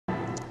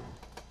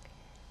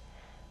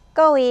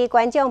各位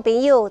观众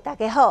朋友，大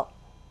家好，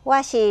我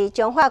是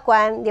中华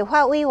县立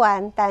法委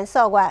员陈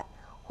素月，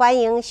欢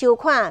迎收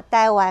看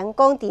台湾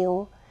广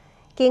场。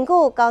根据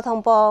交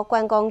通部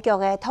观光局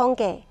的统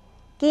计，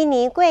今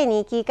年过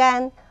年期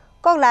间，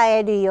国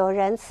内的旅游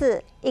人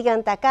次已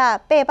经达到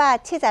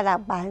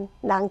876万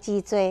人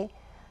之多，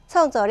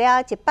创造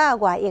了100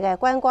多亿的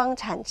观光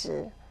产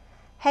值，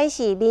显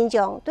示民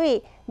众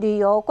对旅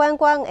游观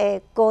光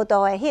的高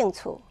度的兴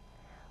趣。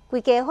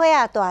规家伙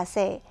仔大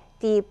细，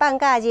伫放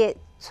假日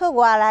出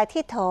外来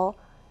佚佗，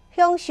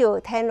享受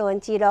天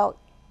伦之乐，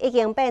已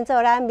经变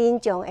做咱民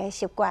众的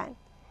习惯。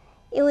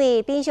因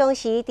为平常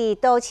时伫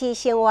都市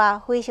生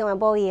活非常的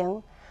无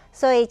闲，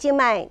所以即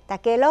摆大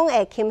家拢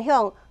会倾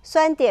向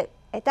选择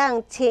会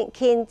当亲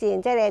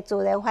近这个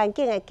自然环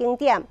境的景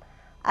点，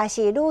也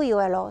是旅游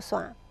的路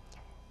线。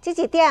这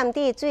一点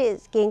伫最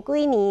近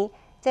几年，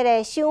这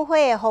个赏花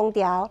的风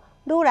潮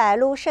愈来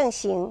愈盛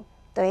行，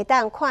就会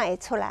当看会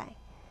出来。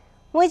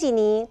每一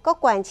年各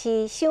县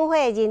市赏花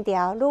的人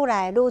潮愈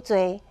来愈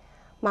多，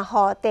嘛，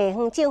互地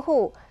方政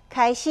府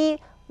开始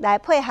来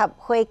配合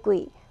花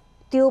季，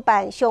筹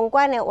办相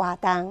关的活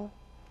动。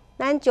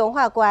咱中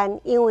华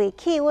县因为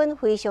气温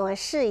非常的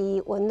适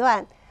宜温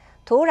暖，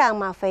土壤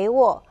嘛肥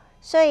沃，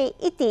所以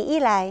一直以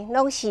来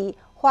拢是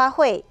花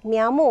卉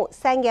苗木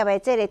产业的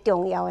这个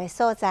重要的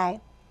所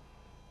在。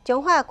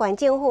中华县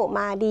政府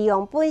嘛利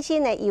用本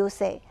身的优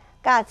势，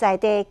甲在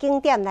地景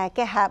点来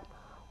结合，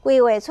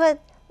规划出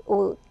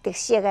有特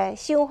色的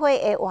赏花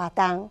的活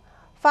动，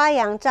发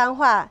扬彰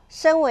化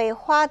身为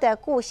花的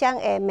故乡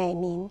的美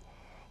名。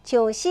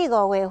像4、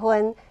5月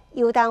份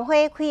油桐花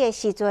开的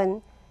时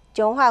阵，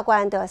中华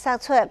县就杀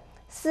出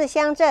4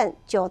乡镇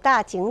9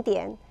大景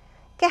点，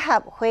结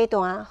合花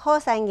坛、火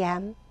山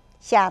岩、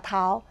社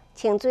头、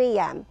清水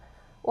岩、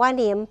园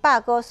林八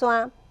哥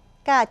山，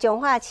甲彰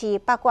化市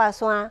八卦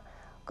山，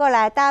搁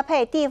来搭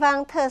配地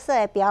方特色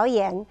的表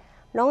演、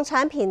农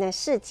产品的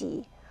市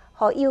集。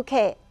互游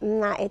客毋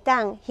但会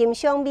当欣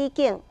赏美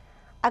景，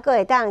还阁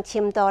会当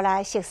深度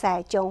来熟悉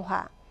彰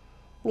化。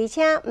而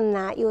且毋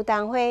但油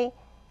桐花，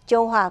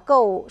彰化阁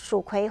有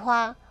蜀葵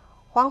花、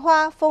黄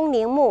花风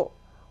铃木、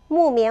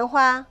木棉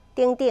花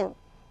等等，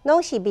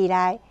拢是未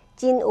来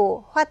真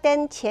有发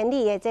展潜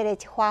力的这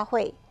个花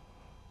卉。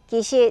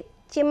其实，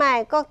即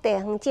摆各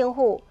地方政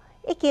府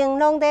已经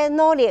拢在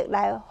努力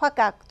来发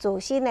掘自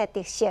身的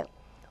特色，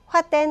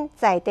发展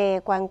在地的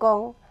观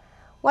光。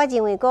我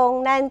认为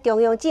讲，咱中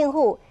央政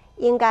府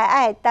应该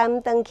爱担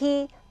当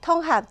起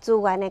统合资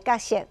源的角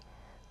色，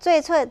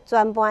做出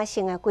全盘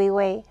性的规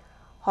划，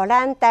互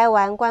咱台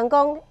湾观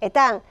光会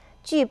当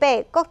具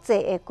备国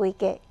际的规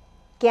格，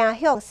走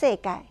向世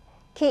界，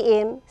吸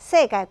引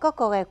世界各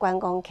国的观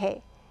光客，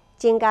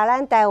增加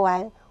咱台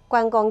湾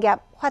观光业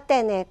发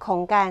展的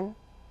空间。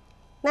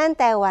咱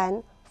台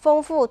湾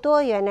丰富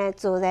多元的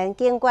自然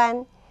景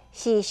观，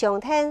是上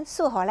天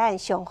赐予咱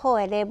上好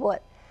的礼物，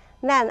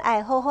咱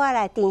爱好好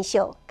来珍惜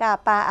甲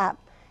把握。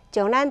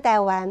将咱台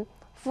湾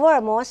福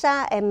尔摩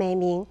沙的美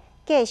名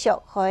继续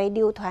互伊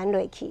流传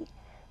落去。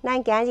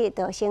咱今日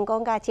就先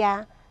讲到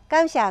这，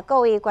感谢各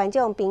位观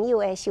众朋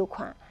友的收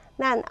看，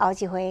咱后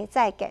一回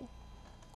再见。